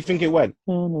podcast. How do you think it went?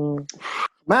 Man,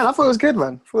 I thought it was good,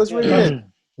 man. I thought it was really good.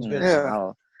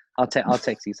 Yeah. I'll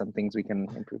text you some things we can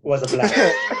improve. Was a black.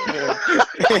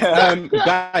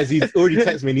 Guys, he's already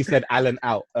texted me and he said Alan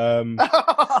out. Damn.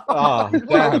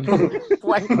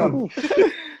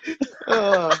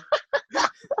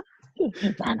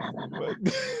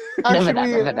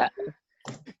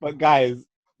 But guys,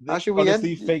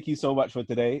 honestly, thank you so much for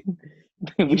today.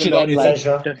 We should though end it's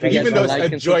even though it's like a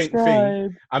and joint thing,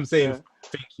 subscribe. I'm saying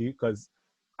thank you because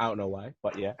I don't know why,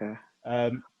 but yeah.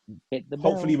 Hit the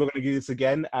bell. Hopefully we're going to do this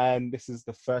again, and this is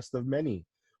the first of many.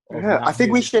 Yeah, I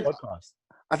think we should. Podcast.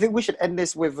 I think we should end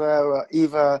this with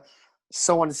either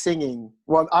someone singing.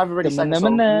 Well, I've already sang a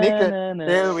song.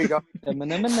 There we go. We're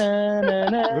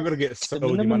going to get so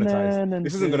demonetized.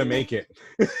 This isn't going to make it.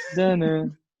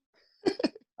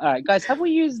 All right, guys, have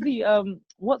we used the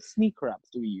what sneaker apps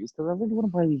do we use? Because I really want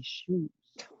to buy these shoes.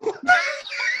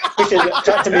 Christian,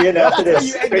 chat to me in after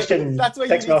this. Christian, That's where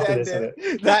you text need me to after end this.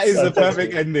 it. That is the Text me.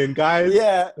 perfect ending, guys.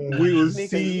 Yeah. We will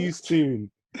see you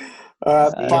soon. Bye,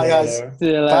 guys. See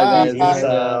you later, Bye. guys. Peace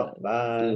out. Bye.